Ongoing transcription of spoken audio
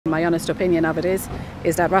My honest opinion of it is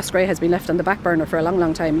that Roscrea has been left on the back burner for a long,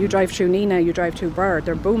 long time. You drive through Nina, you drive through Birr,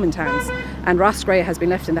 they're booming towns. And Roscrea has been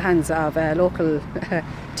left in the hands of a local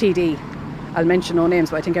TD. I'll mention no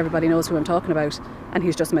names, but I think everybody knows who I'm talking about. And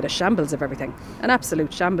he's just made a shambles of everything, an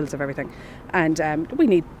absolute shambles of everything. And we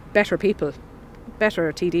need better people,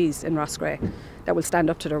 better TDs in Roscrea that will stand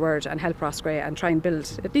up to their word and help Roscrea and try and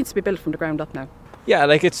build. It needs to be built from the ground up now. Yeah,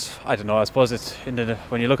 like I don't know, I suppose it's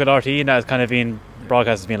when you look at RTE now, it's kind of been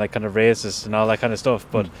broadcast as being like kind of racist and all that kind of stuff,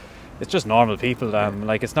 but it's just normal people.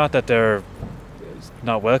 Like, it's not that they're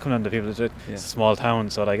not welcoming the people. It's a small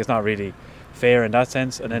town, so like it's not really fair in that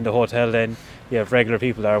sense. And then the hotel, then you have regular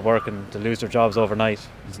people that are working to lose their jobs overnight.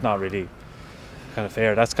 It's not really kind of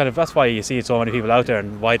fair. That's why you see so many people out there,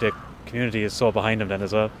 and why the community is so behind them then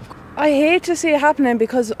as well. I hate to see it happening,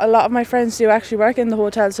 because a lot of my friends do actually work in the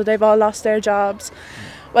hotel, so they've all lost their jobs.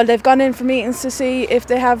 Well, they've gone in for meetings to see if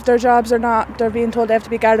they have their jobs or not. They're being told they have to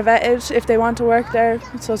be Gardai vetted if they want to work there,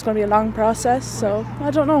 so it's going to be a long process, so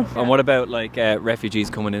I don't know. And what about like refugees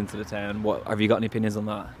coming into the town? Have you got any opinions on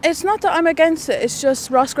that? It's not that I'm against it, it's just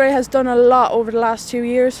Roscrea has done a lot over the last 2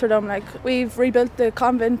 years for them. Like, we've rebuilt the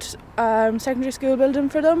convent secondary school building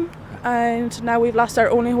for them, and now we've lost our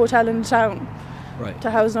only hotel in the town. Right.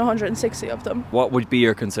 To house 160 of them. What would be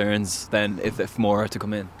your concerns then if more are to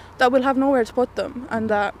come in? That we'll have nowhere to put them, and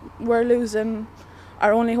that we're losing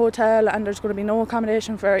our only hotel, and there's going to be no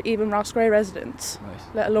accommodation for even Roscrea residents,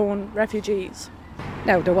 let alone refugees.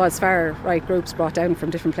 Now, there was far right groups brought down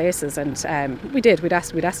from different places, and we'd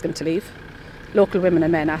ask them to leave. Local women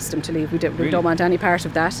and men asked them to leave. We don't want any part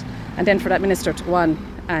of that. And then for that minister to go on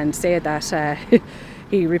and say that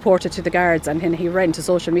he reported to the guards, and then he ran to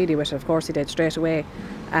social media with it, of course he did, straight away,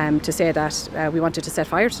 to say that we wanted to set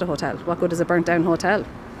fire to the hotel. What good is a burnt down hotel?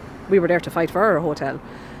 We were there to fight for our hotel.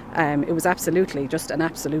 It was absolutely just an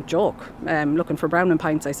absolute joke. Looking for Browning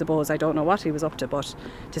pints, I suppose. I don't know what he was up to, but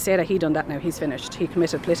to say that he done that now, he's finished. He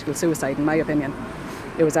committed political suicide, in my opinion.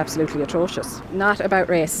 It was absolutely atrocious. Not about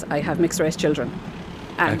race. I have mixed race children.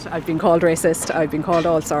 And I've been called racist, I've been called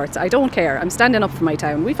all sorts. I don't care, I'm standing up for my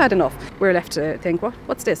town. We've had enough. We're left to think,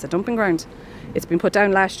 what's this, a dumping ground? It's been put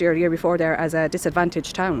down last year, the year before there, as a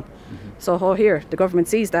disadvantaged town. So here, the government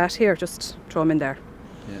sees that, here, just throw them in there.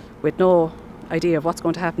 With no idea of what's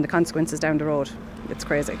going to happen, the consequences down the road. It's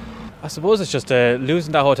crazy. I suppose it's just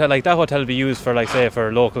losing that hotel. Like, that hotel will be used for, like, say,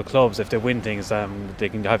 for local clubs. If they win things, they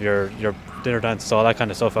can have your dinner dances, all that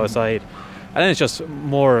kind of stuff outside. And then it's just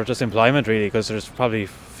more just employment, really, because there's probably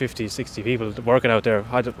 50, 60 people working out there.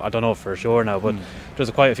 I don't know for sure now, but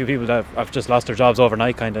there's quite a few people that have just lost their jobs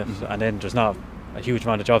overnight, kind of, and then there's not a huge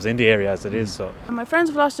amount of jobs in the area as it is. So. And my friends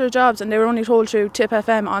have lost their jobs, and they were only told through Tip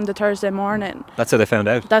FM on the Thursday morning. That's how they found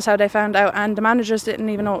out? That's how they found out, and the managers didn't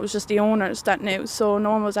even know. It was just the owners that knew, so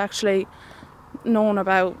no one was actually known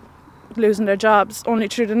about losing their jobs, only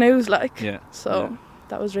through the news, like.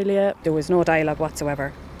 That was really it. There was no dialogue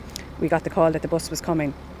whatsoever. We got the call that the bus was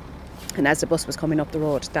coming, and as the bus was coming up the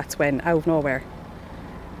road, that's when, out of nowhere,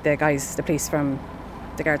 the guards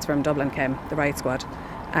from Dublin came, the riot squad,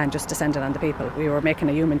 and just descended on the people. We were making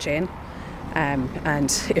a human chain,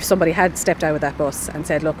 and if somebody had stepped out of that bus and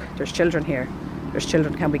said, look, there's children here,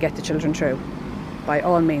 can we get the children through? By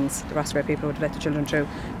all means, the Roscrea people would have let the children through.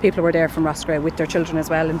 People were there from Roscrea with their children as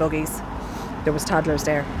well in buggies. There was toddlers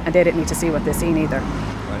there, and they didn't need to see what they seen either.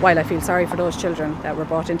 While I feel sorry for those children that were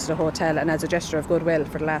brought into the hotel, and as a gesture of goodwill,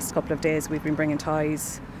 for the last couple of days we've been bringing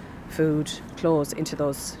toys, food, clothes into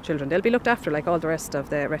those children. They'll be looked after like all the rest of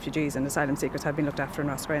the refugees and asylum seekers have been looked after in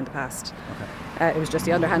Roscrea in the past. It was just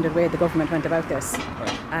the underhanded way the government went about this,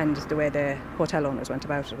 and the way the hotel owners went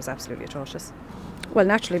about it was absolutely atrocious. Well,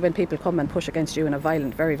 naturally, when people come and push against you in a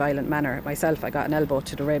violent, very violent manner, myself, I got an elbow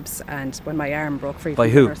to the ribs, and when my arm broke free from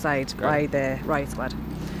the other side, by the riot squad.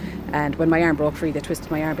 And when my arm broke free, they twisted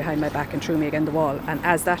my arm behind my back and threw me against the wall. And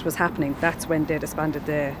as that was happening, that's when they disbanded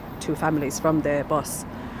the two families from the bus.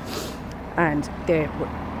 And they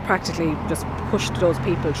practically just pushed those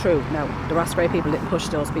people through. Now, the Roscrea people didn't push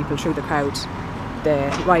those people through the crowd.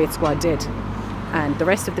 The riot squad did. And the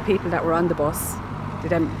rest of the people that were on the bus, they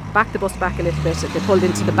then backed the bus back a little bit. They pulled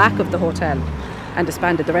into the back of the hotel and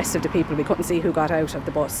disbanded the rest of the people. We couldn't see who got out of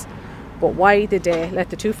the bus. But why did they let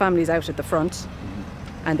the two families out at the front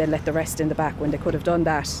and then let the rest in the back? When they could have done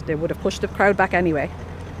that, they would have pushed the crowd back anyway.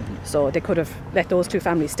 So they could have let those two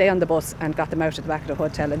families stay on the bus and got them out at the back of the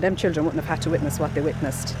hotel, and them children wouldn't have had to witness what they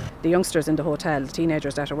witnessed. The youngsters in the hotel, the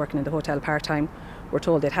teenagers that are working in the hotel part-time, were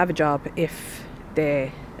told they'd have a job if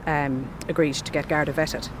they agreed to get Gardai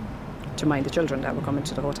vetted to mind the children that were coming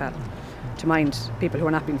to the hotel. To mind people who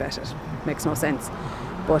are not being vetted makes no sense.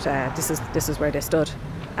 But this is where they stood.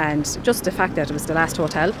 And just the fact that it was the last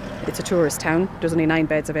hotel, it's a tourist town, there's only 9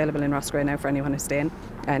 beds available in Roscrea now for anyone who's staying,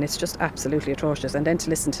 and it's just absolutely atrocious. And then to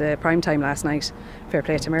listen to Prime Time last night, fair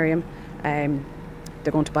play to Miriam,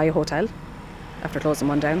 they're going to buy a hotel after closing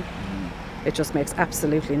one down. It just makes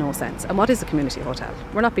absolutely no sense. And what is a community hotel?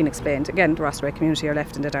 We're not being explained. Again, the Roscrea community are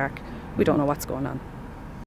left in the dark. We don't know what's going on.